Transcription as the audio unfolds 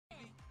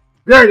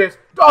There it is.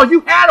 Oh,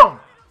 you had him.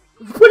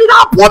 Put it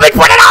up, woman.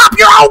 Put it up.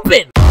 You're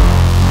open.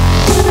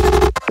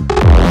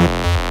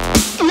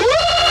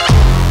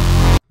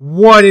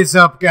 What is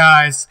up,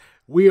 guys?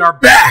 We are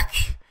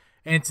back.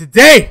 And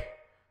today,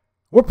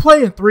 we're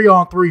playing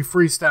 3-on-3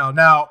 freestyle.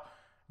 Now,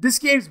 this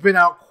game's been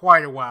out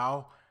quite a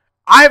while.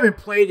 I haven't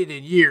played it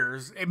in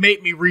years. It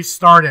made me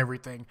restart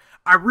everything.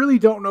 I really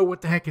don't know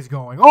what the heck is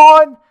going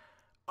on.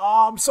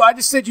 So I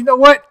just said, you know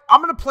what?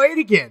 I'm going to play it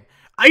again.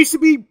 I used to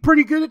be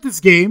pretty good at this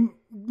game.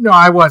 No,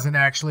 I wasn't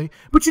actually.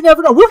 But you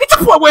never know. We'll get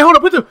to point. Wait, hold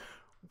up.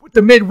 With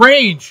the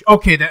mid-range.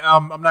 Okay,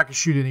 I'm not going to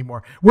shoot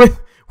anymore. With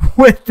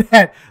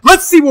that,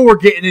 let's see what we're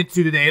getting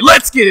into today.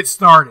 Let's get it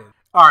started.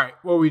 All right,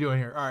 what are we doing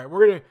here? All right,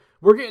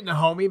 we're getting the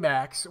homie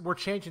Max. We're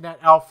changing that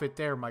outfit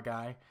there, my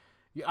guy.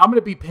 I'm going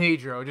to be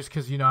Pedro just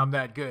because, I'm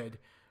that good.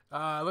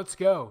 Let's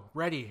go.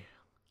 Ready.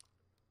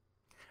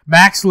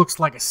 Max looks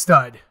like a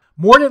stud.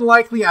 More than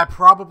likely, I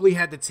probably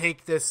had to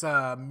take this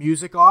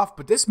music off,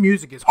 but this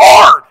music is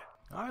hard.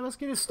 All right, let's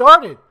get it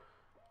started.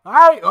 All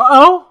right,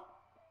 uh-oh.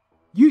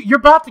 You're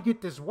about to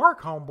get this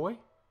work, homeboy.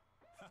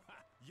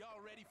 Y'all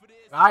ready for this?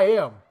 I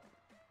am.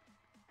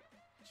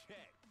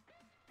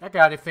 I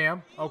got it,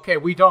 fam. Okay,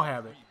 we don't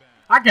have it.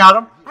 I got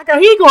him.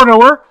 He ain't going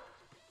nowhere.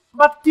 I'm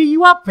about to tee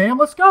you up, fam.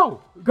 Let's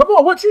go. Come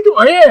on, what you doing?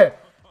 Oh, yeah.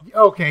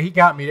 Okay, he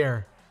got me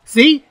there.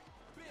 See?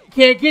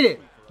 Can't get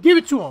it. Give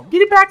it to him.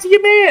 Get it back to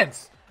your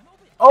mans.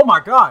 Oh, my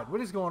God.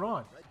 What is going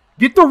on?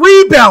 Get the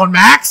rebound,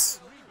 Max.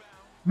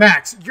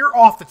 Max, you're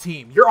off the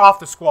team. You're off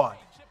the squad.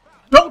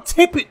 Don't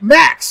tip it,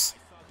 Max.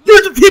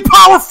 You're the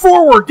power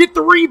forward. Get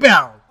the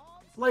rebound.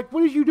 Like,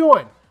 what are you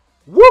doing?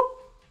 Whoop.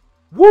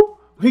 Whoop.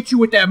 Hit you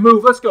with that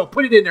move. Let's go.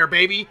 Put it in there,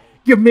 baby.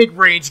 Your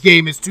mid-range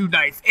game is too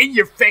nice. In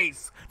your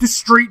face. The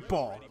street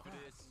ball.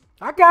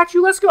 I got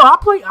you. Let's go. I'll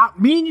play.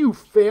 Me and you,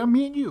 fam.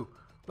 Me and you.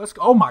 Let's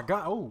go. Oh, my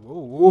God.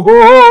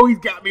 Oh, he's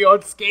got me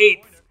on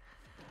skates.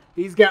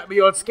 He's got me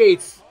on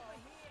skates.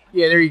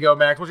 Yeah, there you go,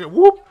 Max.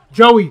 Whoop.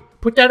 Joey,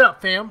 put that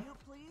up, fam.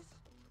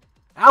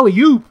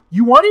 Alley-oop.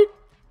 You want it?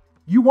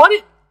 You want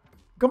it?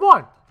 Come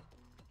on.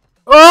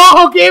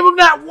 Oh, gave him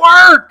that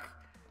work.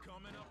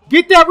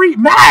 Get that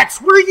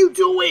Max, what are you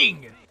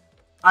doing?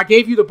 I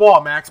gave you the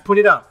ball, Max. Put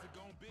it up.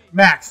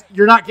 Max,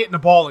 you're not getting the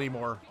ball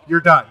anymore.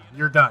 You're done.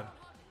 You're done.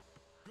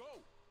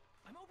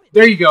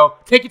 There you go.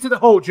 Take it to the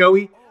hole,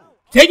 Joey.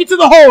 Take it to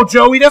the hole,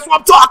 Joey. That's what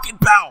I'm talking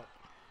about.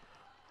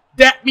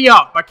 Dap me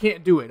up. I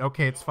can't do it.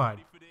 Okay, it's fine.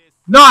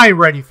 No, I ain't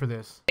ready for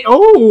this.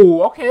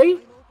 Oh, okay.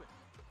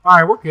 All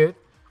right, we're good.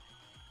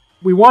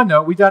 We won,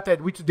 though. We got that.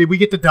 Did we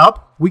get the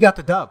dub? We got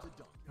the dub.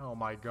 Oh,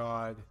 my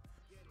God.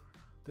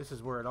 This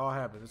is where it all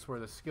happens. This is where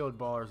the skilled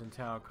ballers in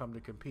town come to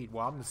compete.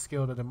 Well, I'm the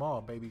skilled of them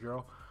all, baby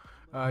girl.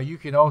 You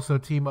can also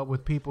team up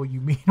with people you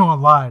meet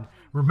online.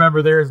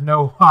 Remember, there is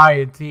no I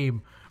in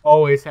team.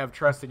 Always have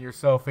trust in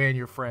yourself and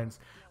your friends.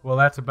 Well,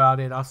 that's about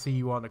it. I'll see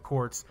you on the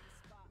courts.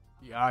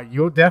 Yeah,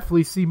 you'll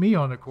definitely see me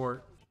on the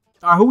court.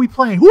 Who we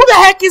playing? Who the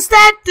heck is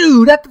that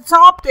dude at the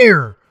top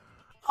there?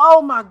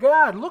 Oh, my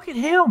God. Look at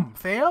him,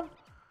 fam.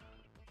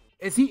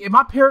 Am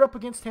I paired up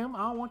against him? I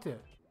don't want to.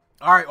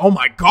 All right. Oh,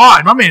 my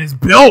God. My man is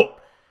built.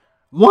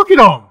 Look at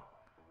him.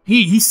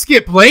 He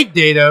skipped leg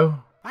day, though.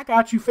 I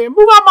got you, fam.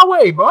 Move out my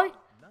way, boy.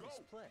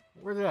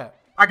 Where's that?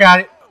 I got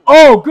it.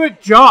 Oh, good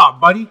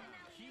job, buddy.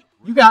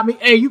 You got me.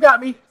 Hey, you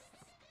got me.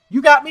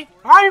 You got me.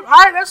 All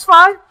right. That's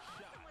fine.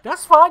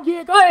 That's fine.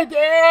 Yeah, go ahead.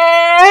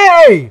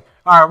 Hey.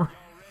 All right.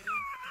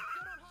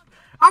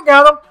 I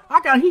got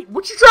him.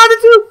 What you trying to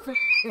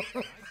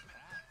do?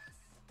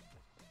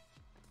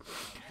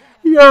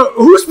 Yo,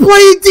 who's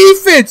playing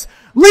defense?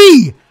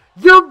 Lee,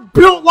 you're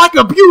built like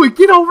a Buick.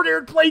 Get over there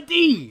and play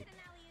D.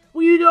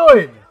 What are you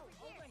doing?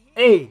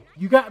 Hey,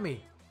 you got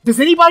me. Does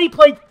anybody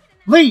play?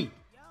 Lee,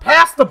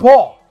 pass the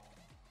ball.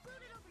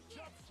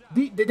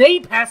 They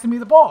ain't passing me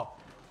the ball.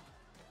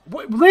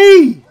 What?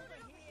 Lee.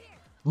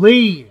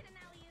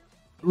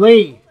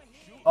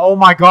 Oh,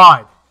 my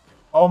God.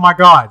 Oh, my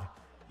God.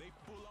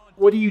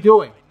 What are you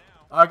doing?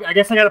 I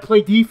guess I got to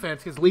play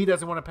defense because Lee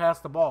doesn't want to pass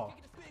the ball.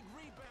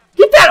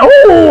 Get that!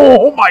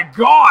 Oh my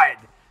God!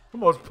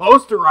 Almost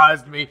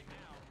posterized me.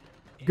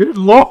 Good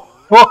Lord.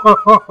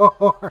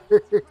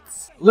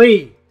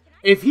 Lee,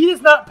 if he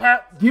does not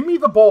pass, give me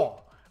the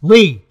ball.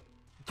 Lee,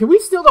 can we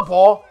steal the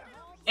ball?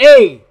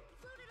 Hey.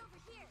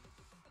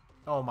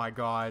 Oh my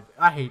God.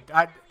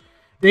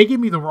 They give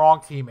me the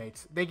wrong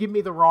teammates. They give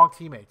me the wrong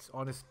teammates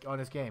on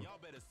this game.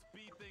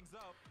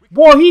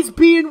 Boy, he's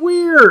being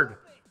weird.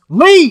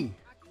 Lee.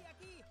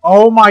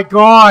 Oh my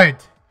God.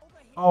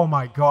 Oh,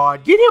 my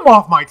God. Get him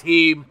off my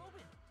team.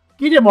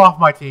 Get him off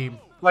my team.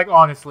 Like,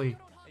 honestly.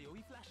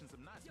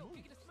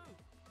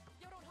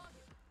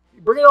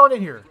 Bring it on in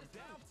here.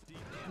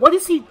 What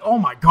is he? Oh,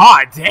 my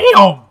God.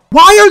 Damn.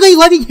 Why are they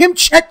letting him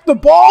check the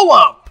ball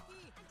up?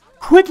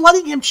 Quit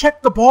letting him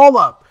check the ball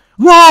up.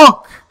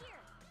 Look.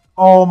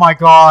 Oh, my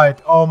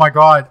God. Oh, my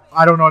God.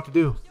 I don't know what to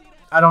do.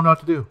 I don't know what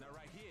to do.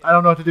 I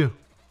don't know what to do.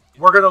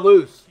 We're going to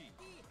lose.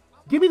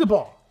 Give me the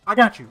ball. I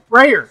got you.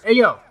 Right here. Hey,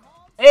 yo.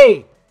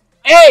 Hey.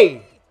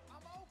 Hey.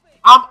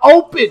 I'm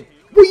open.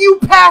 Will you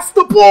pass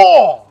the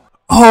ball?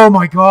 Oh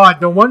my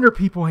god, no wonder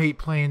people hate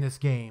playing this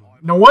game.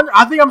 No wonder.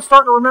 I think I'm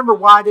starting to remember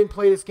why I didn't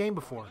play this game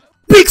before.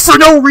 Big for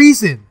no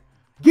reason.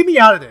 Get me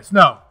out of this.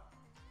 No.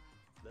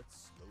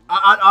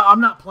 I'm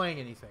not playing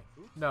anything.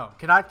 No.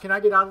 Can I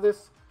get out of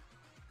this?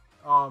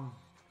 I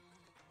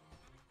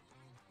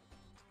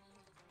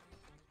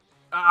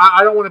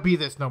don't want to be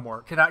this no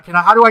more. Can I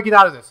how do I get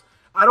out of this?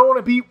 I don't want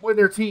to be with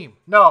their team.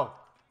 No.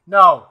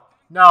 No.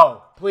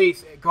 No.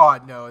 Please.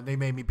 God, no. They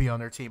made me be on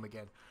their team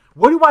again.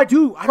 What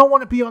do? I don't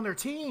want to be on their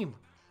team.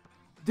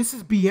 This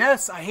is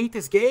BS. I hate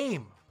this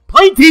game.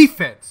 Play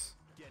defense.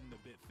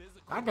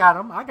 I got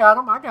him.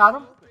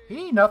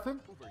 He ain't nothing.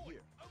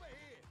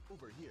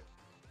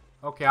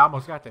 Okay, I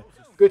almost got that.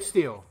 Good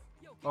steal.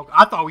 Okay,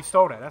 I thought we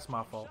stole that. That's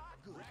my fault.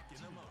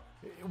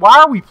 Why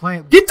are we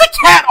playing? Get the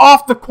cat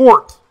off the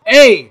court.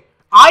 Hey,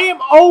 I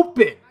am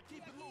open.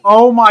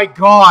 Oh my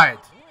god.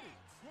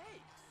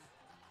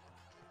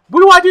 What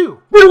do I do?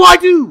 What do I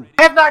do?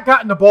 I have not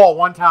gotten the ball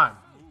one time.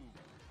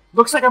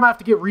 Looks like I'm going to have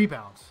to get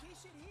rebounds.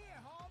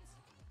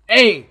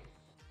 Hey.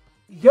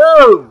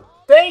 Yo.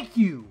 Thank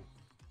you.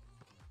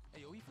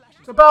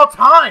 It's about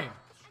time.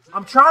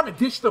 I'm trying to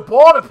dish the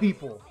ball to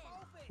people.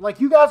 Like,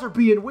 you guys are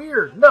being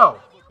weird. No.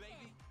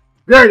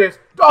 There it is.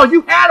 Oh,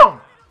 you had him.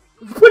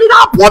 Put it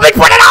up, woman.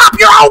 Put it up.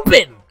 You're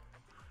open.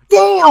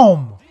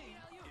 Damn.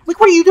 Like,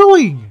 what are you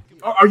doing?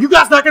 Are you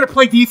guys not going to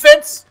play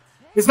defense?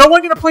 Is no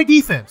one going to play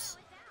defense?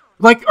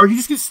 Like, are you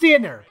just going to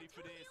stand there?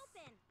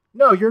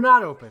 No, you're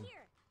not open.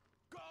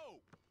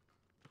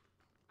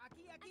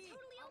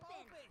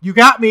 You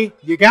got me.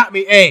 You got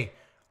me. Hey,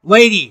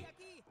 lady,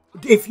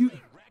 if you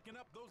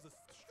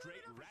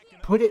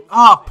put it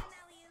up.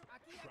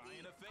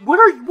 What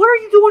are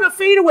you doing a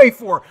fadeaway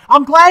for?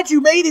 I'm glad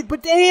you made it,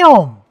 but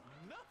damn.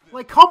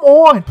 Like, come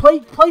on.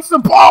 Play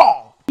some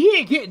ball. He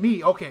ain't getting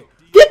me. Okay.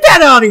 Get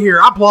that out of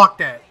here. I blocked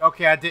that.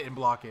 Okay, I didn't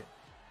block it.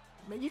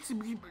 Man,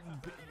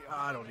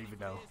 I don't even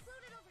know.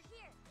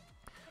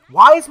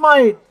 Why do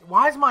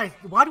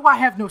I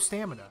have no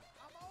stamina?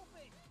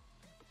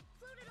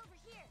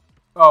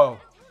 Oh.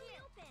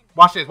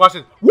 Watch this.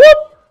 Whoop!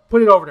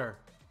 Put it over there.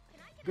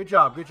 Good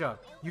job. You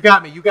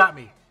got me. You got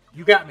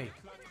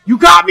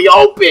me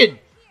open!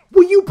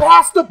 Will you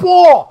pass the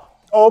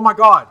ball? Oh my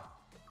god.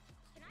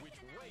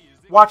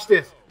 Watch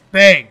this.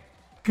 Bang.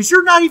 Because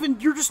you're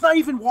just not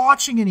even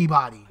watching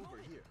anybody.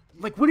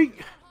 Like, what are you...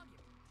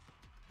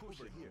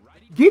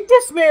 Get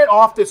this man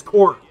off this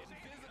court.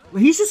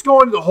 He's just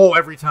going to the hole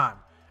every time.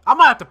 I'm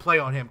going to have to play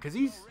on him because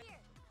he's...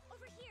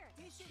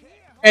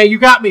 Hey, you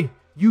got me.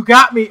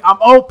 I'm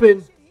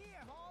open.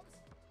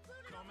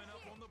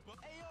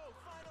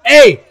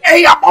 Hey,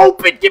 I'm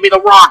open. Give me the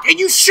rock. And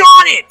you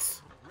shot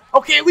it.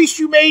 Okay, at least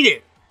you made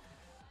it.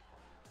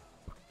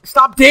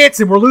 Stop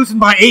dancing. We're losing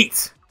by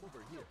 8.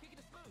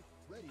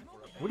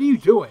 What are you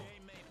doing?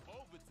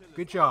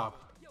 Good job.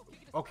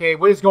 Okay,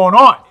 what is going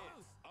on?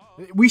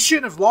 We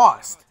shouldn't have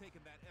lost.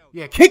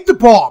 Yeah, kick the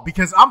ball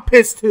because I'm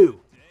pissed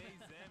too.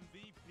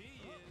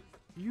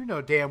 You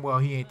know damn well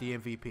he ain't the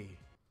MVP.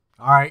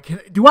 All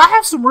right, do I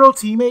have some real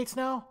teammates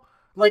now?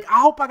 Like,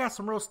 I hope I got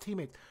some real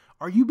teammates.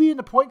 Are you being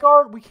the point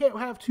guard? We can't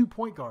have 2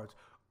 point guards.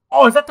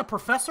 Oh, is that the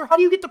professor? How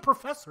do you get the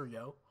professor,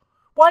 yo?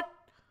 What?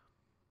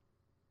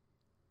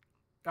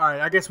 All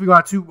right, I guess we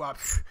got 2.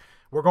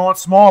 We're going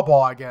small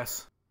ball, I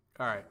guess.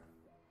 All right,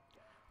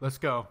 let's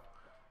go.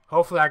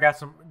 Hopefully I got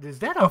some. Is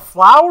that a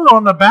flower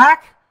on the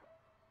back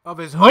of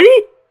his hoodie?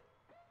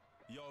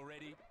 Y'all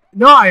ready?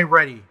 No, I ain't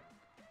ready.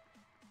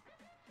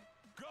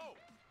 Go.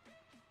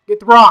 Get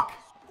the rock.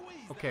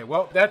 Okay,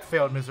 well, that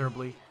failed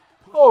miserably.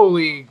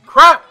 Holy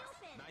crap.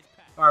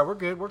 All right, we're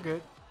good.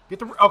 Get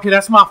the. Okay,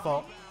 that's my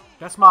fault.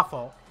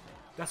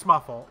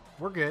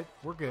 We're good.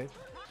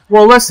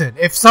 Well, listen,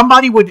 if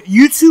somebody would,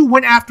 you two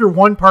went after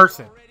one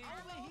person.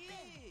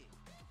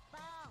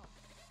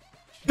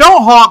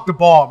 Don't hog the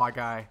ball, my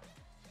guy.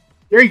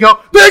 There you go.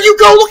 There you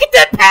go. Look at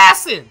that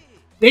passing.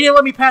 They didn't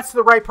let me pass to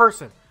the right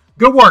person.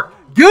 Good work.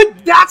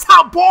 Good. That's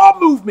how ball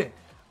movement.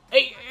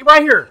 Hey,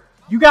 right here.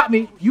 You got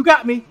me.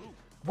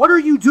 What are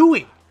you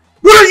doing?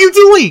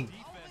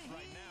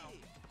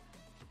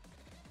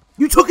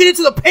 You took it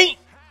into the paint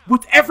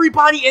with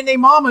everybody and their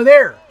mama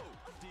there.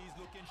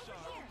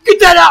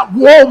 Get that out.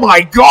 Whoa, my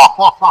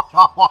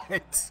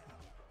God.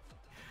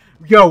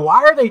 Yo,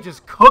 why are they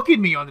just cooking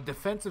me on the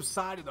defensive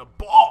side of the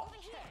ball?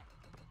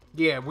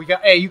 Yeah,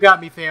 hey, you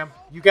got me, fam.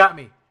 You got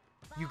me.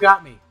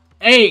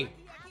 Hey.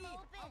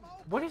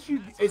 What is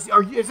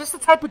this the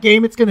type of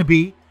game it's going to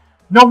be?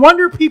 No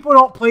wonder people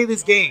don't play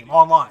this game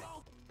online.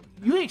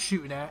 You ain't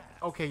shooting that.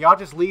 Okay, y'all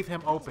just leave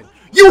him open.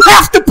 You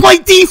have to play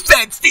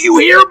defense. Do you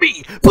hear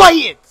me? Play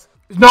it.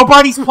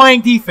 Nobody's playing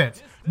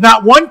defense.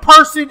 Not one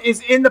person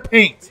is in the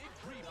paint.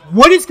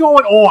 What is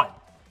going on?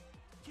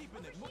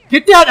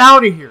 Get that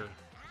out of here.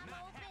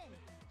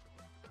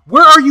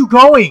 Where are you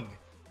going?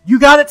 You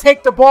got to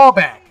take the ball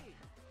back.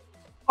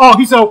 Oh,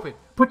 he's open.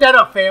 Put that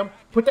up, fam.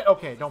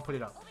 Okay, don't put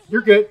it up.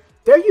 You're good.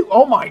 There you.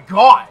 Oh my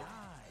God.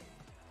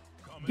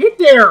 Get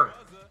there.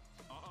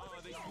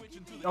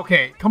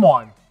 Okay, come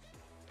on.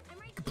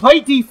 Play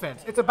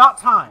defense. It's about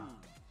time.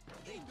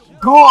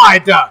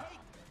 God.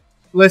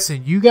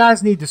 Listen, you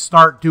guys need to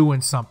start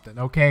doing something,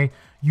 okay?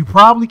 You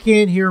probably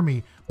can't hear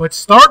me, but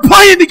start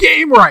playing the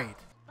game right.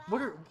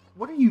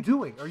 What are you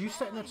doing? Are you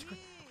setting that screen?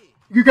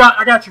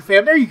 I got you,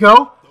 fam. There you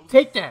go.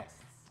 Take that.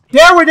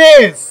 There it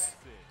is.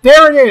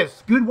 There it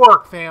is. Good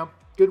work, fam.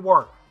 Good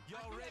work.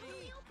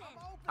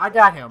 I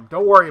got him.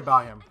 Don't worry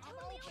about him.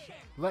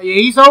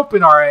 He's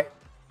open, all right.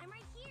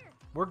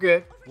 We're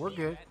good. We're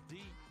good.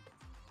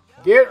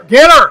 Get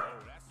her.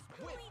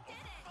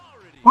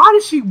 Why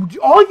does she?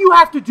 All you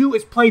have to do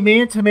is play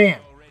man-to-man.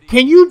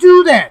 Can you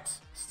do that,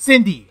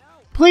 Cindy?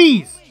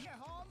 Please.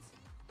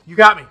 You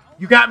got me.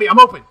 You got me. I'm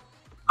open.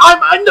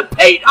 I'm in the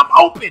paint. I'm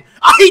open.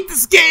 I hate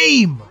this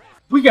game.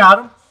 We got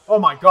him. Oh,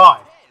 my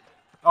God.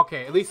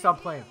 Okay, at least I'm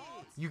playing.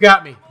 You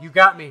got me. You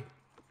got me.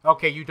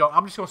 Okay, you don't.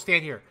 I'm just going to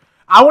stand here.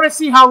 I want to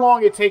see how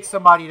long it takes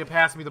somebody to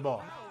pass me the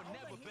ball.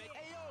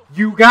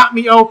 You got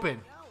me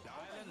open.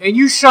 And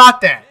you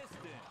shot that.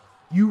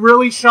 You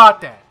really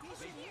shot that.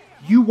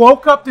 You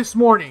woke up this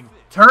morning,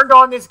 turned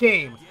on this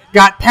game,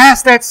 got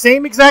past that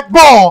same exact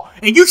ball,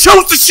 and you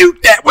chose to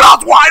shoot that when I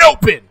was wide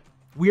open.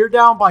 We're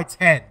down by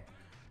 10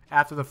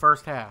 after the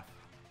first half.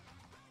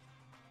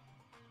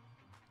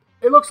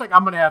 It looks like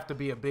I'm going to have to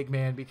be a big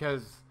man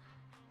because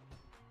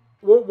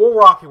we'll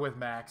rock it with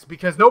Max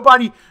because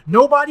nobody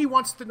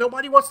wants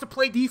to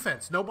play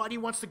defense. Nobody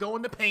wants to go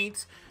in the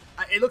paint.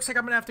 It looks like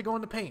I'm going to have to go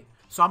in the paint.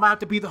 So I'm going to have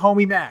to be the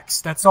homie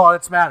Max. That's all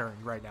that's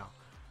mattering right now.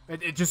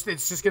 It's just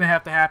going to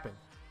have to happen.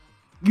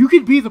 You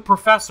could be the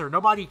professor.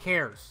 Nobody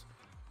cares.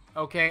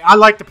 Okay? I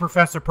like the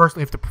professor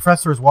personally. If the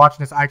professor is watching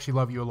this, I actually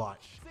love you a lot.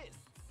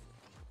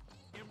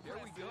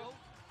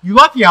 You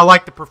lucky I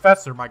like the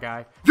professor, my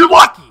guy. You're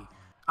lucky!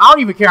 I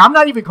don't even care. I'm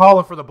not even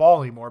calling for the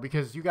ball anymore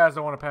because you guys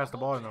don't want to pass the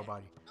ball to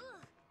nobody.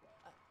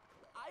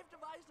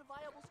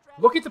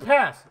 Look at the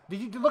pass.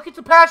 Did you look at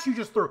the pass you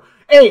just threw?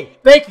 Hey,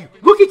 thank you.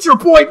 Look at your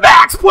boy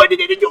Max putting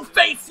it in your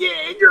face.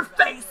 Yeah, in your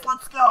face.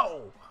 Let's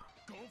go.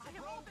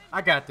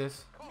 I got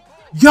this.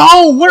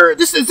 Yo, where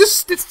this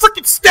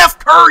freaking Steph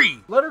Curry.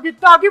 Let her get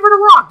down. Give her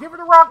the rock. Give her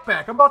the rock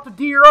back. I'm about to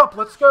D her up.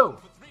 Let's go.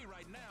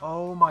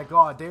 Oh my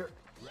God.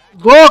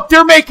 Look,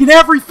 they're making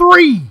every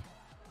three.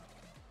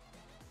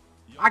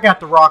 I got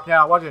the rock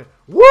now. Watch it.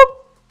 Whoop.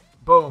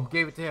 Boom.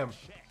 Gave it to him.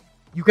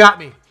 You got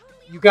me.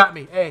 You got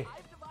me. Hey.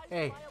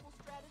 Hey.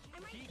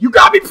 You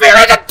got me fair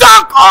in the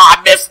dunk. Oh,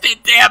 I missed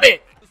it. Damn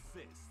it.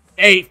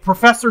 Hey,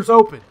 Professor's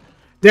open.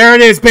 There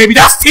it is, baby.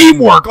 That's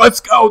teamwork. Let's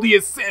go. The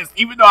assist.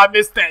 Even though I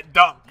missed that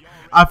dunk.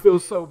 I feel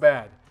so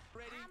bad.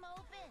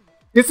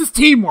 This is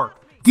teamwork.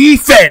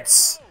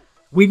 Defense.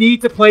 We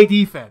need to play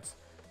defense.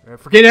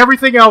 Forget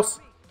everything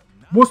else.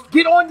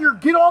 Get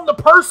on the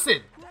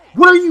person.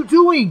 What are you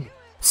doing?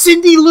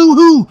 Cindy Lou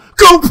Who,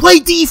 go play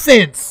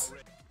defense.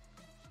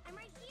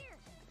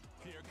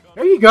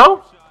 There you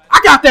go.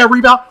 I got that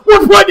rebound.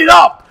 We're putting it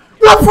up.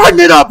 We're putting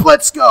it up.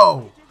 Let's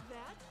go.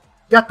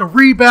 Got the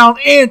rebound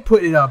and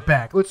put it up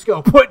back. Let's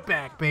go. Put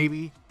back,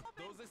 baby.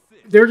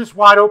 They're just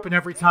wide open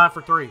every time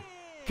for three.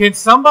 Can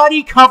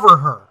somebody cover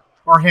her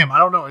or him? I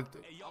don't know.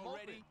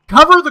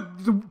 Cover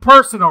the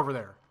person over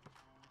there.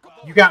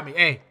 You got me.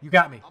 Hey, you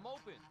got me.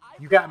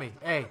 You got me.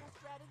 Hey.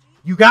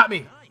 You got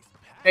me.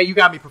 Hey, you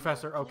got me,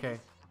 Professor. Okay.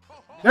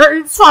 There,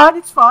 it's fine.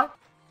 It's fine.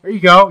 There you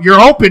go. You're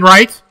open,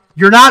 right?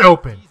 You're not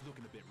open.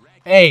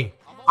 Hey,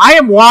 I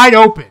am wide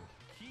open.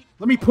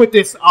 Let me put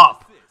this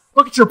up.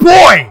 Look at your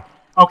boy.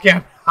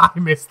 Okay, I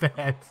missed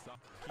that.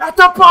 At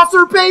the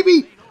buzzer,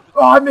 baby.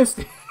 Oh, I missed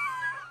it.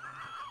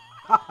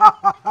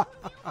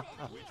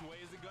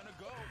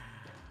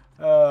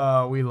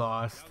 Oh, we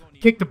lost.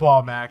 Kick the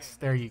ball, Max.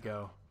 There you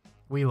go.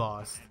 We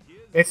lost.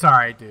 It's all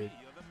right, dude.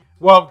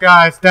 Well,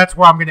 guys, that's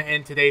where I'm going to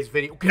end today's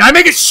video. Can I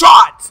make a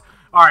shot?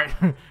 All right.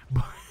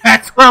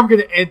 That's where I'm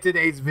going to end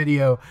today's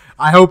video.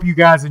 I hope you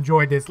guys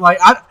enjoyed this. Like,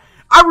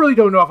 I really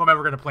don't know if I'm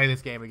ever going to play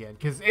this game again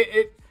because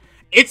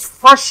it's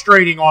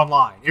frustrating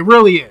online. It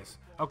really is.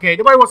 Okay,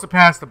 nobody wants to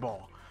pass the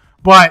ball.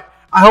 But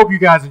I hope you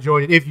guys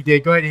enjoyed it. If you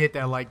did, go ahead and hit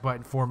that like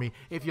button for me.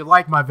 If you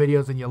like my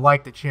videos and you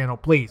like the channel,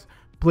 please,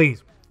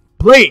 please,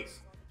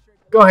 please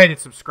go ahead and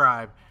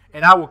subscribe.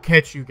 And I will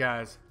catch you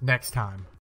guys next time.